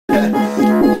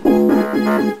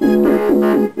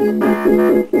Drop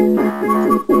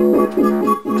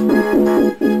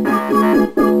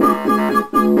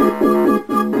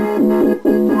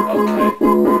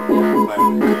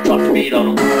the beat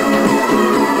on them.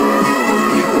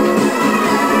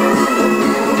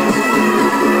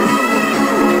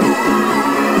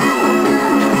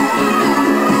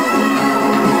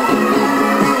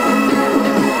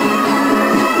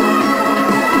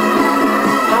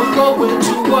 I'm going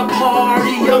to a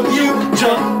party, a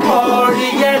future party,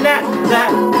 and at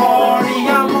that party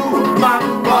I move my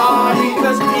body,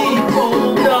 cause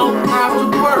people don't have to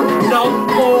work no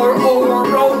more, or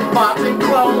robots and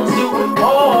clones do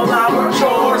all our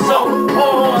chores, so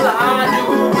all I do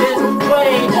is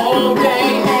play all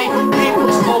day. Hey,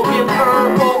 people smoking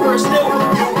herb over still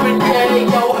doing yay,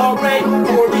 yo hooray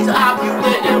for these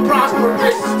opulent and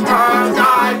prosperous times.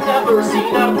 I've never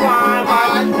seen a crime,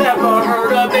 I've never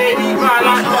heard a baby cry.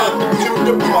 I step to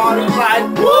the party like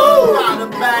woo, got a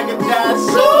bag of that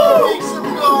soup, make some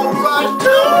gold rush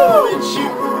too, and you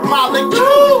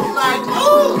molecule like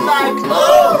ooh, like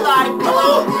ooh, like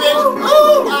ooh, bitch,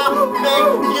 ooh, I'll make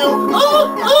you ooh,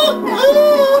 ooh,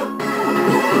 ooh.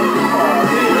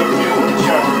 Party of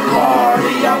future,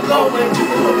 party, I'm going to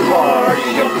a party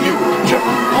of future,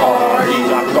 party,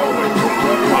 I'm going to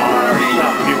a party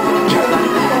of future,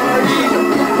 party,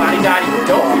 lottie-dottie,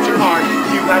 don't future party,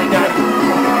 you lottie-dottie,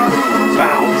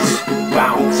 bounce,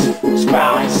 bounce,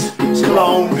 bounce,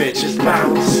 clone bitches,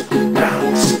 bounce,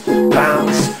 bounce,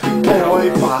 bounce, boy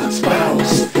box,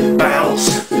 bounce,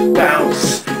 bounce,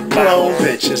 bounce, clone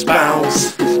bitches,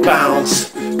 bounce, bounce,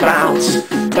 bounce,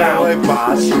 boy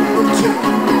box.